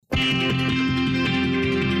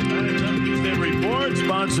Report,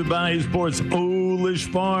 sponsored by Sports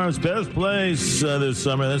Olish Farms. Best place this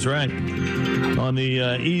summer, that's right. On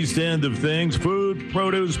the east end of things, food,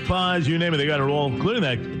 produce, pies, you name it, they got it all, including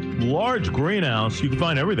that large greenhouse. You can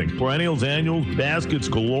find everything. Perennials, annuals, baskets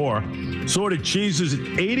galore. Sorted cheeses,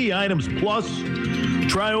 80 items plus.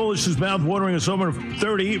 Try Olish's mouth-watering assortment of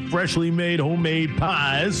 30 freshly made homemade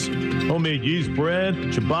pies, homemade yeast bread,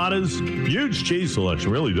 ciabattas, huge cheese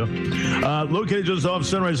selection, really do. Located just off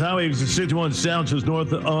Sunrise Highway, exit 61 South, just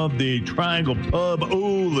north of the Triangle Pub,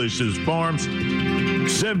 Olish's Farms.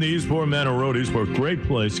 70 Eastport Manor Road, Eastport, great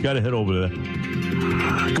place. Got to head over there.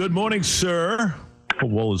 Good morning, sir.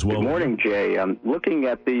 Well as well. Good morning, Jay. I'm looking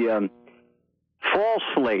at the fall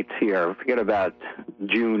slates here. Forget about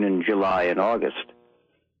June and July and August.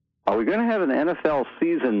 Are we going to have an NFL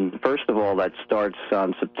season, first of all, that starts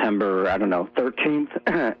on September,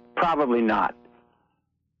 13th? Probably not.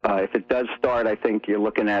 If it does start, I think you're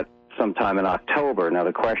looking at sometime in October. Now,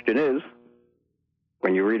 the question is,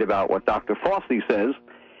 when you read about what Dr. Fauci says,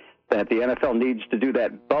 that the NFL needs to do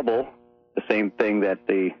that bubble, the same thing that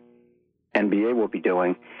the NBA will be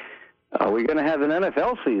doing, are we going to have an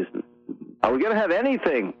NFL season? Are we going to have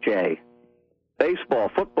anything, Jay? Baseball,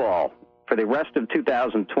 football, for the rest of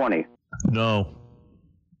 2020? No.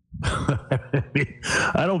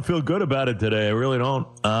 I don't feel good about it today. I really don't.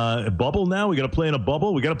 A bubble now? We got to play in a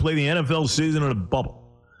bubble? We got to play the NFL season in a bubble.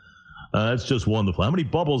 That's just wonderful. How many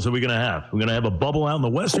bubbles are we going to have? We're going to have a bubble out in the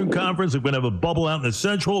Western Conference. We're going to have a bubble out in the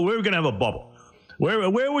Central. Where are we going to have a bubble? Where are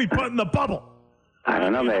we putting the bubble? I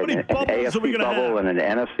don't know, man. An AFC bubble and an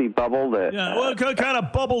NFC bubble. What kind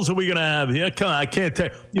of bubbles are we going to have? Yeah, I can't tell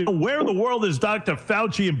you. Where in the world has Dr.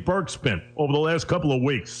 Fauci and Birx been over the last couple of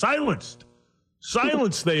weeks? Silenced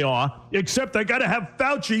they are, except I got to have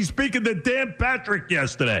Fauci speaking to Dan Patrick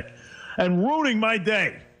yesterday and ruining my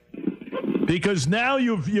day. Because now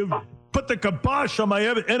you've put the kibosh on my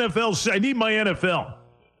NFL. I need my NFL.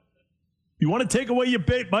 You want to take away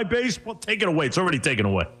my baseball? Take it away. It's already taken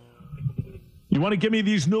away. You want to give me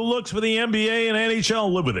these new looks for the NBA and NHL?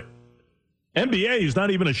 I'll live with it. NBA is not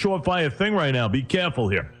even a surefire thing right now. Be careful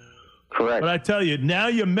here. Correct. But I tell you, now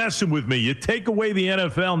you're messing with me. You take away the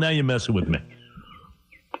NFL, now you're messing with me.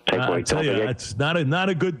 I tell you, it's not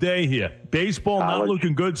a good day here. Baseball not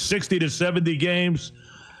looking good. 60 to 70 games.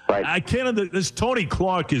 Right. I can't. This Tony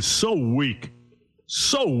Clark is so weak.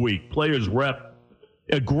 So weak. Players rep.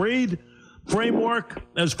 Agreed. Framework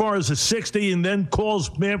as far as the 60, and then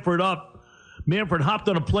calls Manfred up. Manfred hopped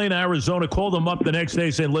on a plane to Arizona, called him up the next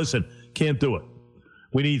day saying, listen, can't do it.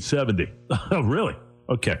 We need 70. Oh, really?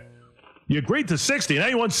 Okay. You agreed to 60. Now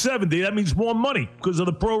you want 70. That means more money because of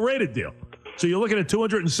the prorated deal. So you're looking at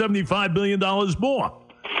 $275 billion more.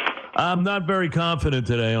 I'm not very confident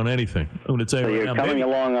today on anything. I'm going to tell you right now. You're coming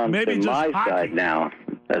along on my side now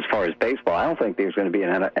as far as baseball. I don't think there's going to be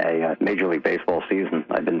a Major League Baseball season.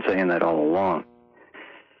 I've been saying that all along.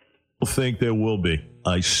 I think there will be.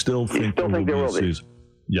 I still think there will be a season.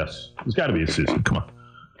 Yes. There's got to be a season. Come on.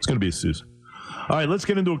 It's going to be a season. All right, let's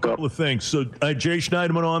get into a couple of things. So Jay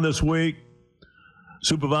Schneiderman on this week,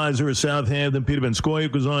 supervisor of Southampton. Peter Van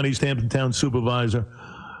Scoyoc was on, East Hampton Town supervisor.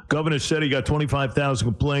 Governor said he got 25,000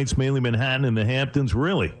 complaints, mainly Manhattan and the Hamptons.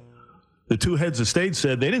 Really? The two heads of state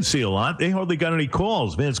said they didn't see a lot. They hardly got any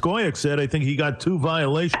calls. Van Scoyoc said, I think he got 2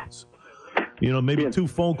 violations. Maybe 2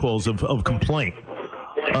 phone calls of complaint.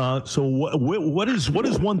 So what is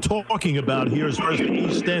one talking about here as far as the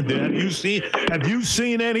East End? Have you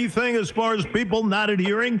seen anything as far as people not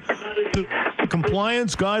adhering to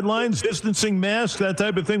compliance guidelines, distancing, masks, that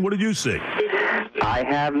type of thing? What did you see? I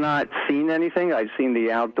have not seen anything. I've seen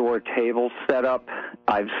the outdoor tables set up.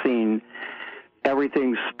 I've seen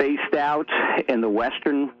everything spaced out in the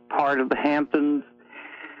western part of the Hamptons.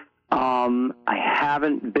 I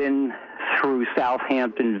haven't been through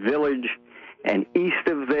Southampton Village and east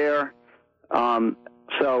of there. And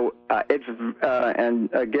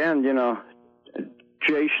again,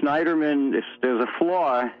 Jay Schneiderman, if there's a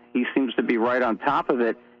flaw, he seems to be right on top of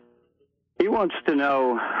it. He wants to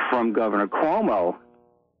know from Governor Cuomo,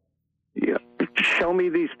 show me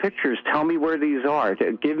these pictures, tell me where these are,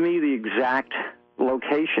 give me the exact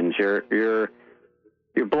locations. You're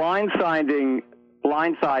blindsiding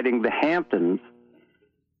the Hamptons,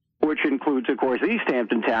 which includes, of course, East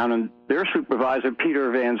Hampton Town, and their supervisor,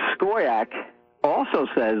 Peter Van Scoyoc, also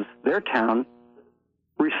says their town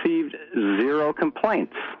received 0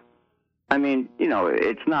 complaints. I mean,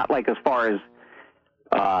 it's not like as far as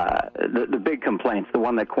the big complaints, the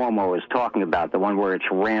one that Cuomo is talking about, the one where it's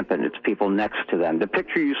rampant, it's people next to them. The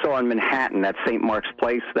picture you saw in Manhattan, that St. Mark's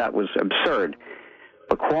Place, that was absurd.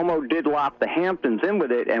 But Cuomo did lock the Hamptons in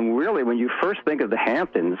with it, and really, when you first think of the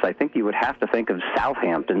Hamptons, I think you would have to think of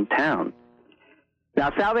Southampton Town.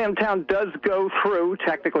 Now, Southampton Town does go through,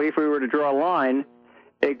 technically, if we were to draw a line,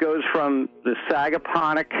 it goes from the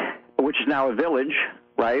Sagaponack, which is now a village,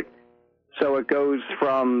 right? So it goes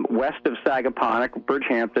from west of Sagaponack,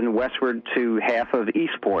 Bridgehampton, westward to half of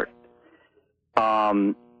Eastport.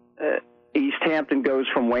 East Hampton goes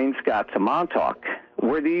from Wainscott to Montauk.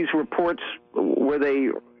 Were these reports, were they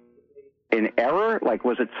in error? Like,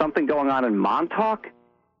 was it something going on in Montauk?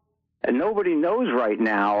 And nobody knows right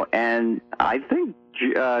now, and I think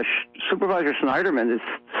Supervisor Schneiderman is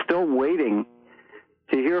still waiting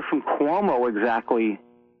to hear from Cuomo exactly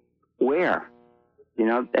where. You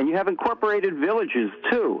know, and you have incorporated villages,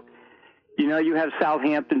 too. You know, you have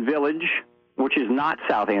Southampton Village, which is not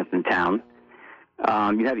Southampton Town.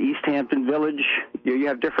 You have East Hampton Village. You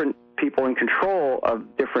have different people in control of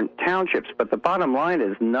different townships. But the bottom line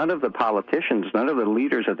is none of the politicians, none of the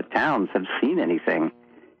leaders of the towns have seen anything.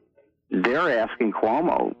 They're asking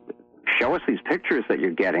Cuomo, show us these pictures that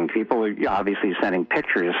you're getting. People are obviously sending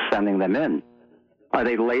pictures, sending them in. Are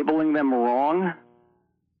they labeling them wrong?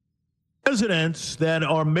 Residents that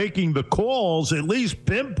are making the calls at least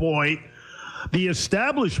pinpoint the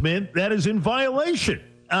establishment that is in violation.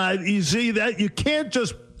 You see that you can't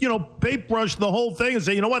just, paintbrush the whole thing and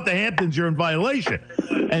say, you know what, the Hamptons, you're in violation.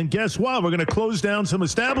 And guess what? We're going to close down some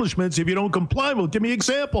establishments if you don't comply. Well, give me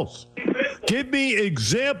examples. Give me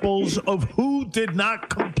examples of who did not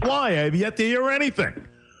comply. I have yet to hear anything.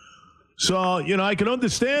 So, I can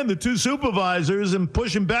understand the two supervisors and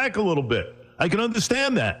pushing back a little bit. I can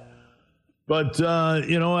understand that. But,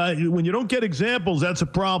 when you don't get examples, that's a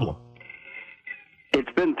problem.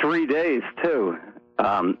 It's been 3 days, too.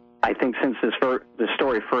 I think since the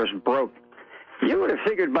story first broke, you would have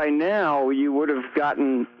figured by now you would have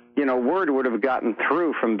gotten, word would have gotten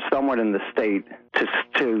through from someone in the state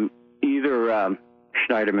to either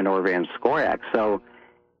Schneiderman or Van Scoyak. So,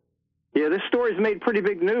 yeah, this story's made pretty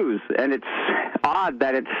big news, and it's odd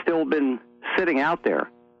that it's still been sitting out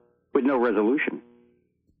there with no resolution.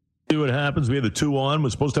 See what happens. We have the two on.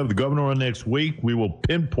 We're supposed to have the governor on next week. We will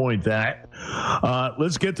pinpoint that.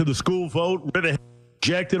 Let's get to the school vote.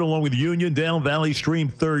 Rejected along with Uniondale, Valley Stream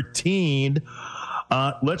 13.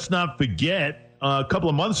 Let's not forget, a couple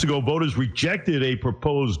of months ago, voters rejected a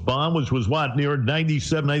proposed bond, which was near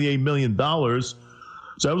 $98 million.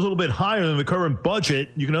 So that was a little bit higher than the current budget.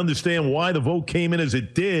 You can understand why the vote came in as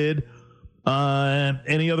it did.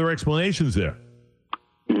 Any other explanations there?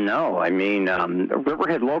 No, I mean,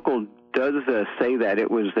 Riverhead Local does say that it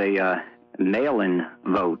was a mail-in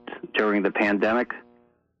vote during the pandemic.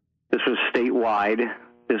 This was statewide.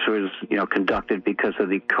 This was, conducted because of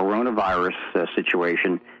the coronavirus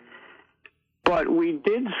situation. But we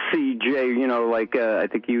did see, Jay, I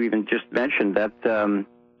think you even just mentioned that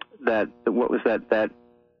what was that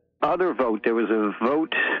other vote? There was a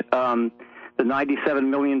vote, the $97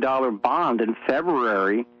 million bond in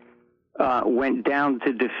February went down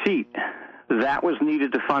to defeat. That was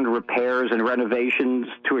needed to fund repairs and renovations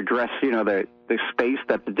to address, the space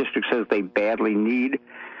that the district says they badly need.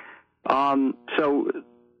 So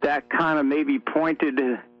that kind of maybe pointed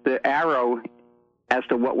the arrow as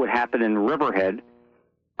to what would happen in Riverhead.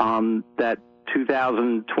 That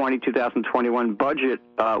 2020, 2021 budget,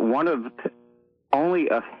 one of only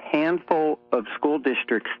a handful of school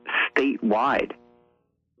districts statewide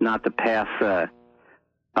not to pass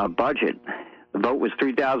a budget. The vote was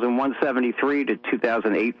 3,173 to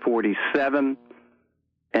 2,847.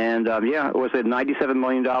 And, it was a $97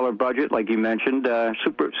 million budget, like you mentioned.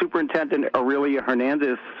 Superintendent Aurelia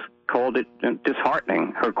Hernandez called it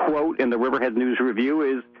disheartening. Her quote in the Riverhead News Review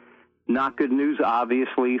is, "Not good news,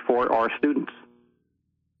 obviously, for our students."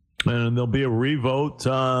 And there'll be a revote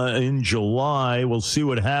in July. We'll see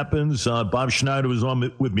what happens. Bob Schneider was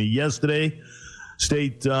on with me yesterday.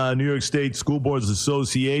 New York State School Boards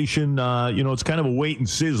Association. It's kind of a wait and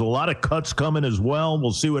see. There's a lot of cuts coming as well.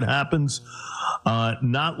 We'll see what happens.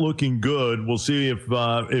 Not looking good. We'll see if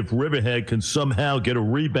Riverhead can somehow get a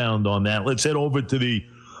rebound on that. Let's head over to the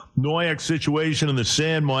Noyak situation in the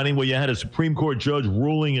sand mining, where you had a Supreme Court judge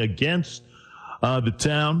ruling against the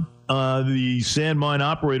town, the sand mine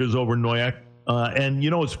operators over in Noyak. And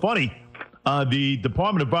it's funny. The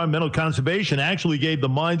Department of Environmental Conservation actually gave the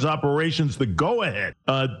mine's operations the go-ahead,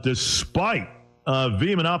 despite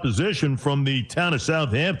vehement opposition from the town of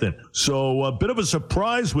Southampton. So a bit of a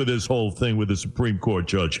surprise with this whole thing with the Supreme Court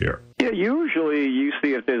judge here. Yeah, usually you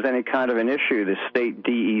see if there's any kind of an issue, the state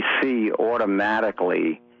DEC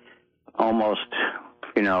automatically, almost,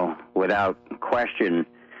 without question,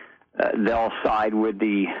 they'll side with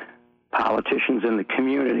the politicians in the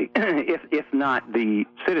community, if not the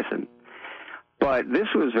citizen. But this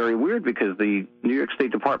was very weird because the New York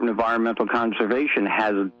State Department of Environmental Conservation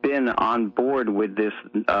has been on board with this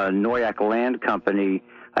Noyak land company.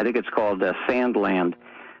 I think it's called Sandland.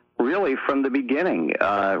 Really, from the beginning,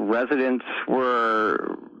 residents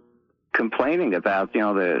were complaining about,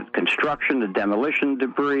 the construction, the demolition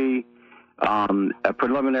debris, a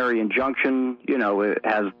preliminary injunction, it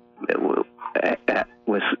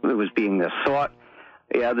was being sought.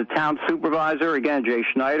 Yeah, the town supervisor, again, Jay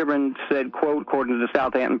Schneiderman, said, quote, according to the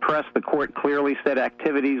Southampton Press, the court clearly said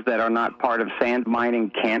activities that are not part of sand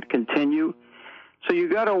mining can't continue. So you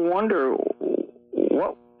got to wonder,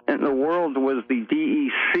 what in the world was the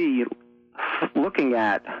DEC looking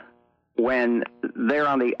at when they're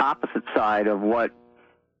on the opposite side of what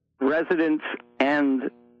residents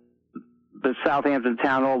and the Southampton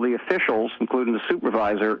town, all the officials, including the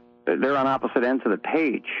supervisor, they're on opposite ends of the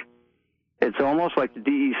page. It's almost like the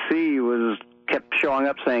DEC kept showing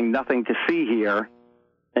up saying nothing to see here,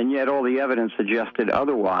 and yet all the evidence suggested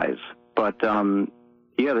otherwise. But,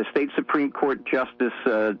 the state Supreme Court Justice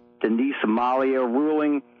Denise Amalia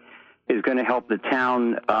ruling is going to help the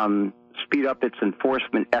town speed up its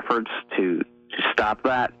enforcement efforts to stop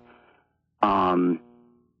that.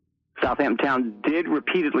 Southampton Town did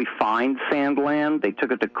repeatedly find Sandland. They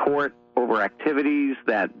took it to court over activities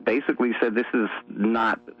that basically said this is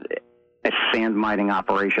not a sand mining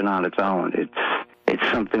operation on its own.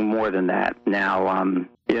 It's something more than that. Now,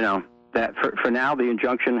 that for now the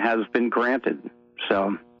injunction has been granted.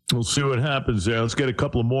 So we'll see what happens there. Let's get a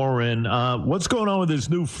couple more in. What's going on with this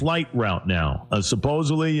new flight route now?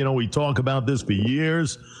 Supposedly, we talk about this for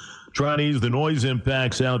years, trying to ease the noise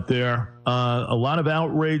impacts out there. A lot of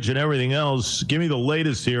outrage and everything else. Give me the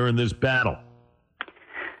latest here in this battle.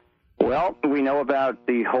 Well, we know about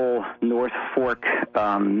the whole North Fork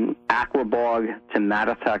Aquabog to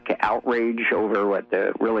Matatuck outrage over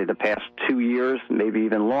the past 2 years, maybe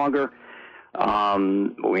even longer.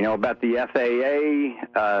 We know about the FAA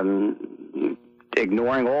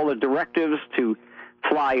ignoring all the directives to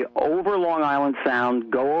fly over Long Island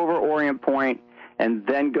Sound, go over Orient Point, and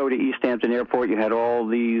then go to East Hampton Airport. You had all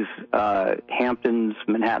these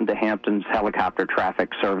Manhattan to Hamptons helicopter traffic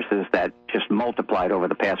services that just multiplied over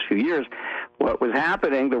the past few years. What was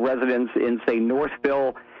happening, the residents in, say,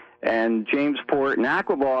 Northville and Jamesport and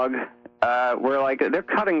Aquabog they're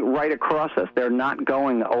cutting right across us. They're not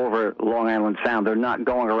going over Long Island Sound. They're not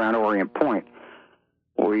going around Orient Point.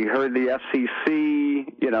 We heard the FCC,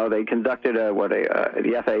 they conducted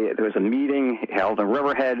the FAA, there was a meeting held in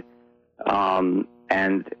Riverhead,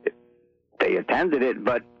 and they attended it,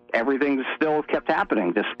 but everything still kept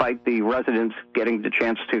happening despite the residents getting the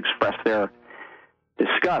chance to express their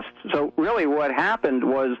disgust. So really what happened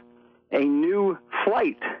was a new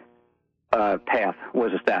flight path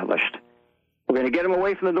was established. We're going to get them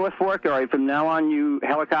away from the North Fork. All right, from now on, you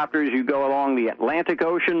helicopters, you go along the Atlantic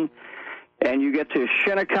Ocean, and you get to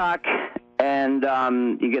Shinnecock, and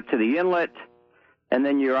you get to the inlet, and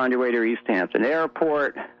then you're on your way to East Hampton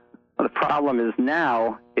Airport. Well, the problem is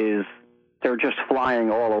they're just flying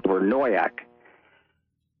all over Noyak.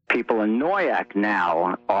 People in Noyak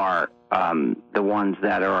now are the ones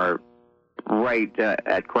that are right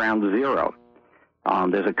at ground zero.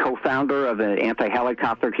 There's a co-founder of an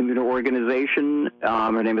anti-helicopter commuter organization.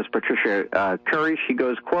 Her name is Patricia Curry. She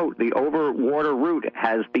goes, quote, the over-water route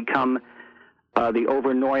has become the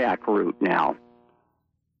over-Noyak route now.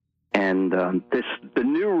 And the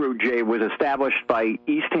new route, Jay, was established by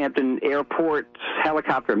East Hampton Airport's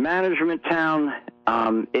helicopter management town.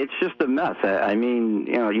 It's just a mess.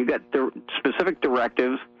 You got specific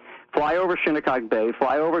directives. Fly over Shinnecock Bay,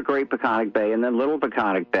 fly over Great Peconic Bay, and then Little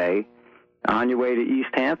Peconic Bay on your way to East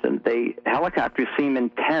Hampton. Helicopters seem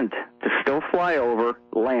intent to still fly over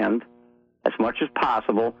land as much as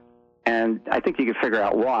possible, and I think you can figure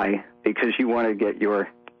out why, because you want to get your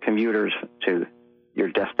commuters to your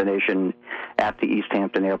destination at the East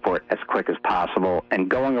Hampton Airport as quick as possible, and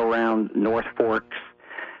going around North Forks,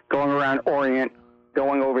 going around Orient,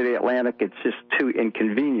 going over the Atlantic, it's just too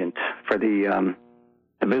inconvenient for the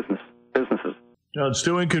businesses. No, it's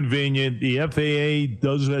too inconvenient. The FAA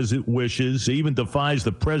does as it wishes. It even defies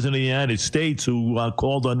the President of the United States, who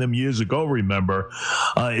called on them years ago, remember.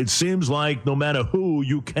 It seems like no matter who,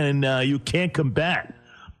 you can't combat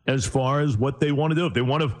as far as what they want to do. If they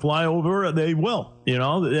want to fly over, they will,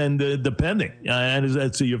 and depending.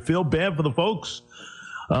 And so you feel bad for the folks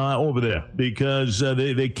over there because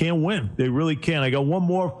they can't win. They really can't. I got one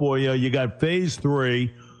more for you. You got Phase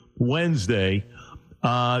 3 Wednesday.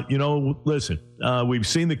 Listen, we've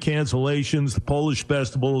seen the cancellations. The Polish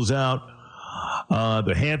Festival is out.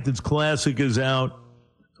 The Hamptons Classic is out.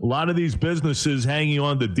 A lot of these businesses hanging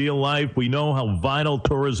on to deal life. We know how vital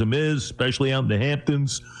tourism is, especially out in the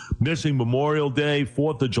Hamptons. Missing Memorial Day,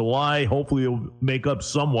 4th of July. Hopefully it'll make up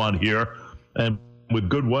somewhat here, and with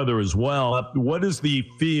good weather as well. What is the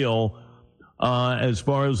feel as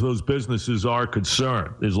far as those businesses are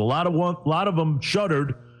concerned? There's a lot of them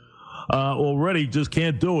shuttered already, just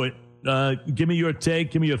can't do it. Give me your take.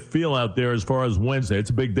 Give me your feel out there as far as Wednesday. It's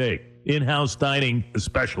a big day. In-house dining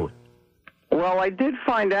especially. Well, I did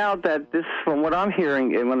find out that this, from what I'm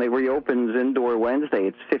hearing, when they reopens indoor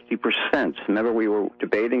Wednesday, it's 50%. Remember, we were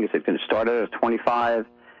debating, is it going to start at 25?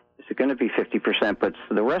 Is it going to be 50%? But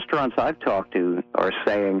the restaurants I've talked to are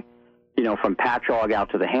saying, from Patchogue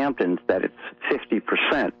out to the Hamptons, that it's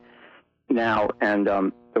 50%. Now, and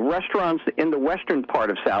the restaurants in the western part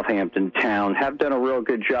of Southampton town have done a real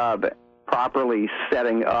good job properly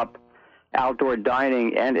setting up outdoor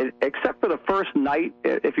dining, and except for the first night,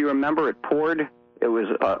 if you remember, it poured. It was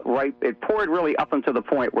it poured really up until the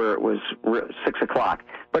point where it was 6 o'clock,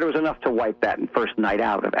 but it was enough to wipe that first night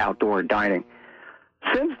out of outdoor dining.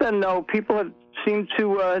 Since then, though, people have seemed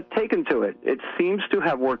to taken to it. It seems to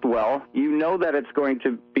have worked well. You know that it's going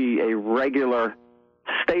to be a regular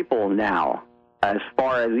staple now, as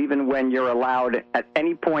far as even when you're allowed, at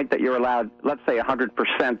any point that you're allowed, let's say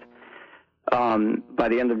 100%, by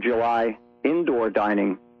the end of July, indoor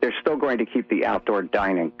dining, they're still going to keep the outdoor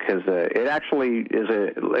dining because it actually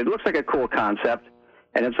it looks like a cool concept,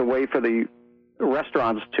 and it's a way for the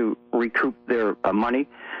restaurants to recoup their money.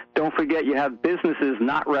 Don't forget, you have businesses,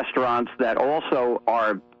 not restaurants, that also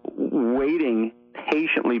are waiting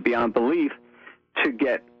patiently beyond belief to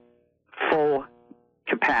get full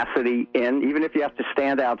capacity in, even if you have to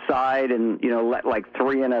stand outside and, let like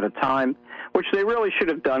 3 in at a time, which they really should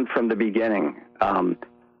have done from the beginning.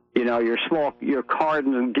 Your card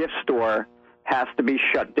and gift store has to be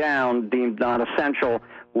shut down, deemed non-essential,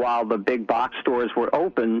 while the big box stores were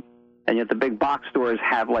open, and yet the big box stores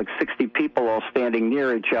have like 60 people all standing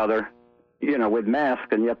near each other, with masks,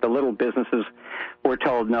 and yet the little businesses were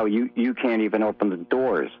told, no, you can't even open the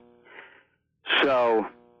doors. So,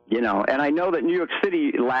 and I know that New York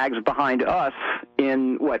City lags behind us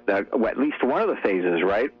in at least one of the phases,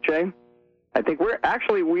 right, Jay? I think we are at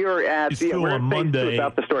we're at phase 2,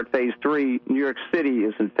 about to start phase 3. New York City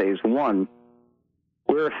is in phase 1.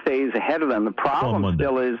 We're a phase ahead of them. The problem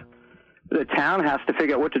still is the town has to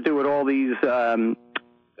figure out what to do with all these,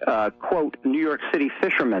 quote, New York City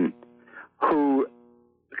fishermen who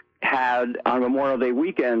had, on Memorial Day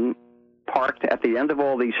weekend, parked at the end of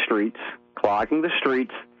all these streets, clogging the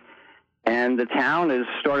streets, and the town is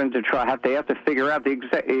starting to they have to figure out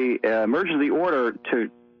the emergency order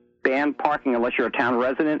to ban parking unless you're a town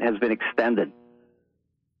resident has been extended.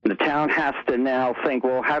 The town has to now think,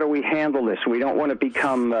 well, how do we handle this? We don't want to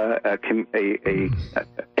become a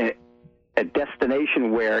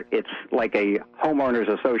destination where it's like a homeowners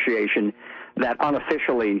association that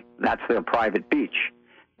unofficially that's their private beach.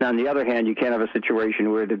 Now, on the other hand, you can't have a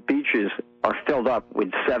situation where the beaches are filled up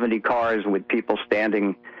with 70 cars with people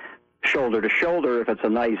standing shoulder to shoulder if it's a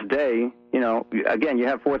nice day. Again, you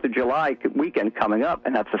have 4th of July weekend coming up,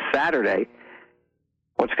 and that's a Saturday.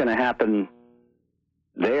 What's going to happen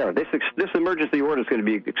there? This emergency order is going to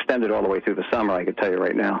be extended all the way through the summer, I can tell you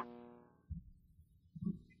right now.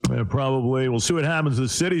 Yeah, probably. We'll see what happens. The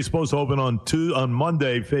city's supposed to open on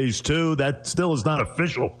Monday, phase 2. That still is not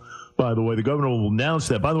official, by the way. The governor will announce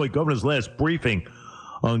that. By the way, governor's last briefing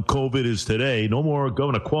on COVID is today. No more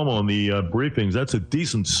Governor Cuomo on the briefings. That's a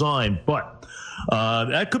decent sign, but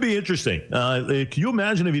that could be interesting. Can you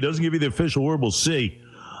imagine if he doesn't give you the official word? We'll see.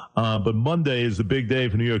 But Monday is the big day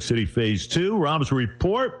for New York City Phase 2. Rob's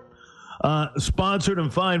report, sponsored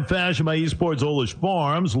in fine fashion by Eastport's Olish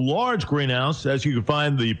Farms. Large greenhouse, as you can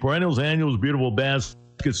find the perennials, annuals, beautiful baskets,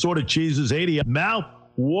 assorted cheeses, 80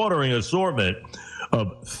 mouth-watering assortment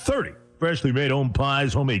of 30 freshly made home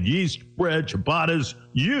pies, homemade yeast, bread, ciabattas,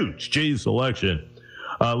 huge cheese selection.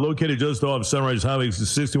 Located just off Sunrise Highway,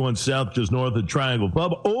 61 South, just north of Triangle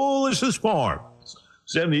Pub. Olish's Farms,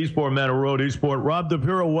 70 Eastport Manor Road, Eastport. Rob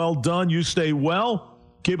DiPiero, well done. You stay well.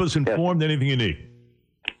 Keep us informed. Yes. Anything you need.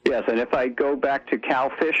 Yes, and if I go back to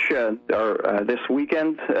Cowfish this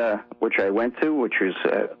weekend, which I went to, which was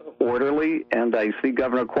orderly, and I see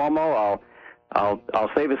Governor Cuomo, I'll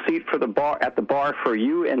save a seat for the bar for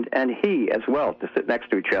you and he as well to sit next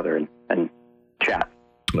to each other and chat.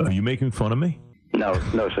 Are you making fun of me? No,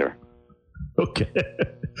 sir. Okay.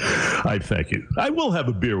 I thank you. I will have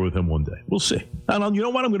a beer with him one day. We'll see. And you know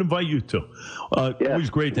what? I'm going to invite you too. Always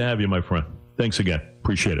great to have you, my friend. Thanks again.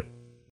 Appreciate it.